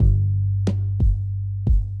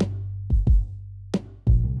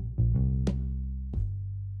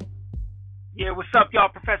Hey, what's up, y'all?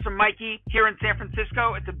 Professor Mikey here in San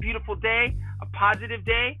Francisco. It's a beautiful day, a positive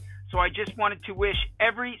day. So I just wanted to wish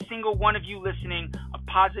every single one of you listening a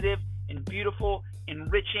positive and beautiful,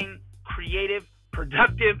 enriching, creative,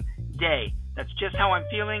 productive day. That's just how I'm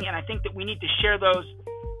feeling, and I think that we need to share those,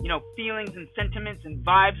 feelings and sentiments and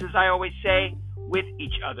vibes, as I always say, with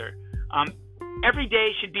each other. Every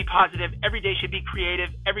day should be positive. Every day should be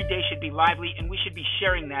creative. Every day should be lively, and we should be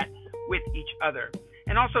sharing that with each other.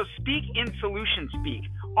 And also, speak in solution speak.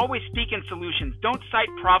 Always speak in solutions. Don't cite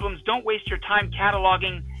problems. Don't waste your time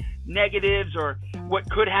cataloging negatives or what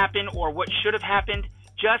could happen or what should have happened.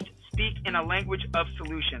 Just speak in a language of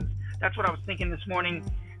solutions. That's what I was thinking this morning,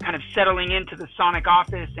 kind of settling into the Sonic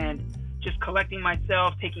office and just collecting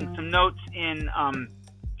myself, taking some notes in,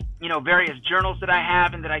 various journals that I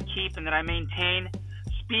have and that I keep and that I maintain.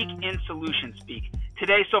 Speak in solution speak.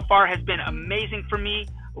 Today so far has been amazing for me.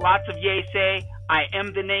 Lots of yay say. I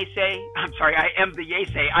am the naysay. I am the yay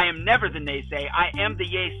say. I am never the naysay. I am the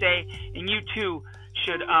yay say. And you too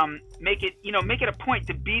should make it a point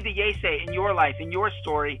to be the yay say in your life, in your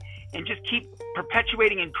story, and just keep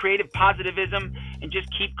perpetuating in creative positivism and just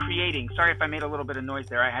keep creating. Sorry if I made a little bit of noise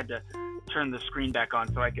there. I had to turn the screen back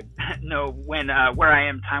on so I could know where I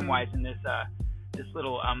am time-wise in this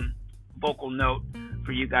little vocal note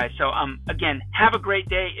for you guys. So again, have a great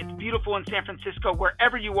day. It's beautiful in San Francisco.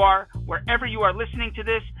 Wherever you are listening to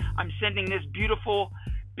this, I'm sending this beautiful,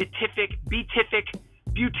 beatific,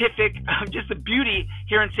 just the beauty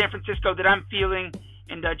here in San Francisco that I'm feeling,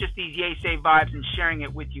 and just these yay say vibes and sharing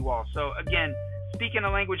it with you all. So again, speak in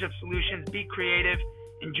a language of solutions, be creative,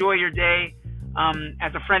 enjoy your day.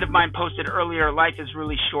 As a friend of mine posted earlier, life is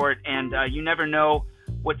really short, and you never know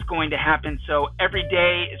what's going to happen. So every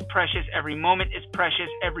day is precious, every moment is precious,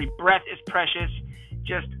 every breath is precious.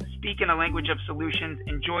 Just speak in a language of solutions,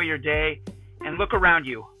 enjoy your day, and look around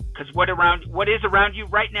you, because what is around you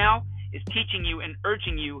right now is teaching you and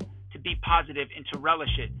urging you to be positive and to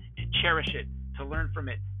relish it, to cherish it, to learn from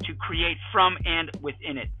it, to create from and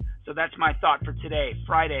within it. So that's my thought for today,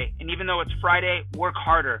 Friday. And even though it's Friday, work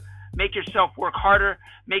harder. Make yourself work harder.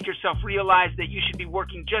 Make yourself realize that you should be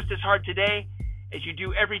working just as hard today as you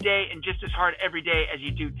do every day, and just as hard every day as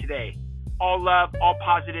you do today. All love, all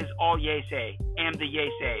positives, all yay say. Am the yay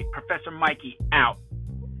say. Professor Mikey out.